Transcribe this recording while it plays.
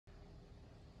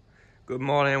Good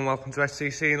morning and welcome to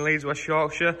SCC in Leeds, West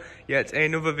Yorkshire. Yet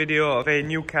another video of a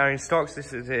new car in stocks.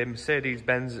 This is a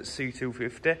Mercedes-Benz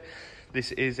C250.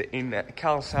 This is in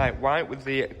calcite white with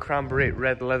the cranberry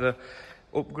red leather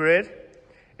upgrade.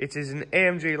 It is an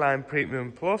AMG line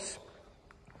Premium Plus.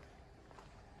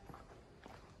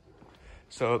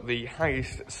 So the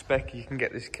highest spec you can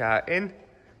get this car in.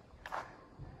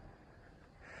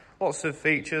 Lots of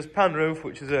features, pan roof,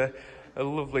 which is a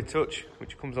lovely touch,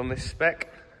 which comes on this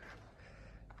spec.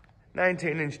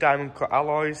 19-inch diamond cut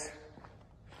alloys.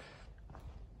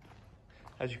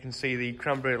 As you can see, the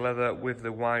cranberry leather with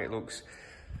the white looks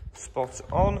spot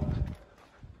on.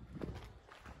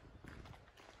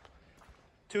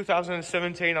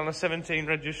 2017 on the 17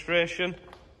 registration.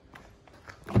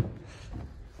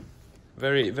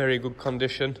 Very good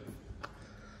condition.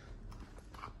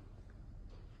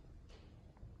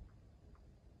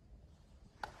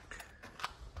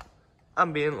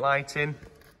 Ambient lighting.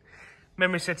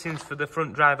 Memory settings for the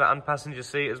front driver and passenger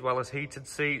seat, as well as heated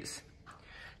seats.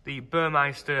 The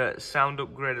Burmeister sound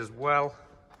upgrade as well.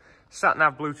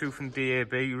 Sat-nav, Bluetooth and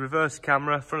DAB. Reverse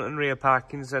camera, front and rear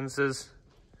parking sensors.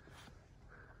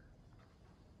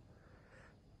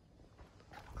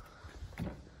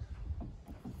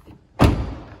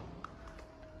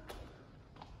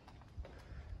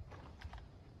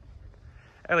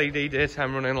 LED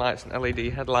daytime running lights and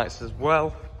LED headlights as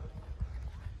well.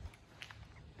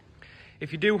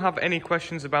 If you do have any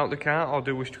questions about the car or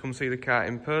do wish to come see the car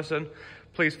in person,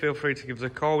 please feel free to give us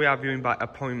a call. We are viewing by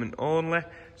appointment only,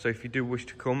 so if you do wish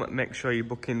to come, make sure you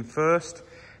book in first.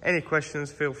 Any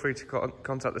questions, feel free to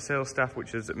contact the sales staff,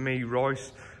 which is me,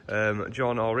 Royce,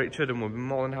 John or Richard, and we'll be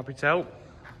more than happy to help.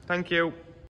 Thank you.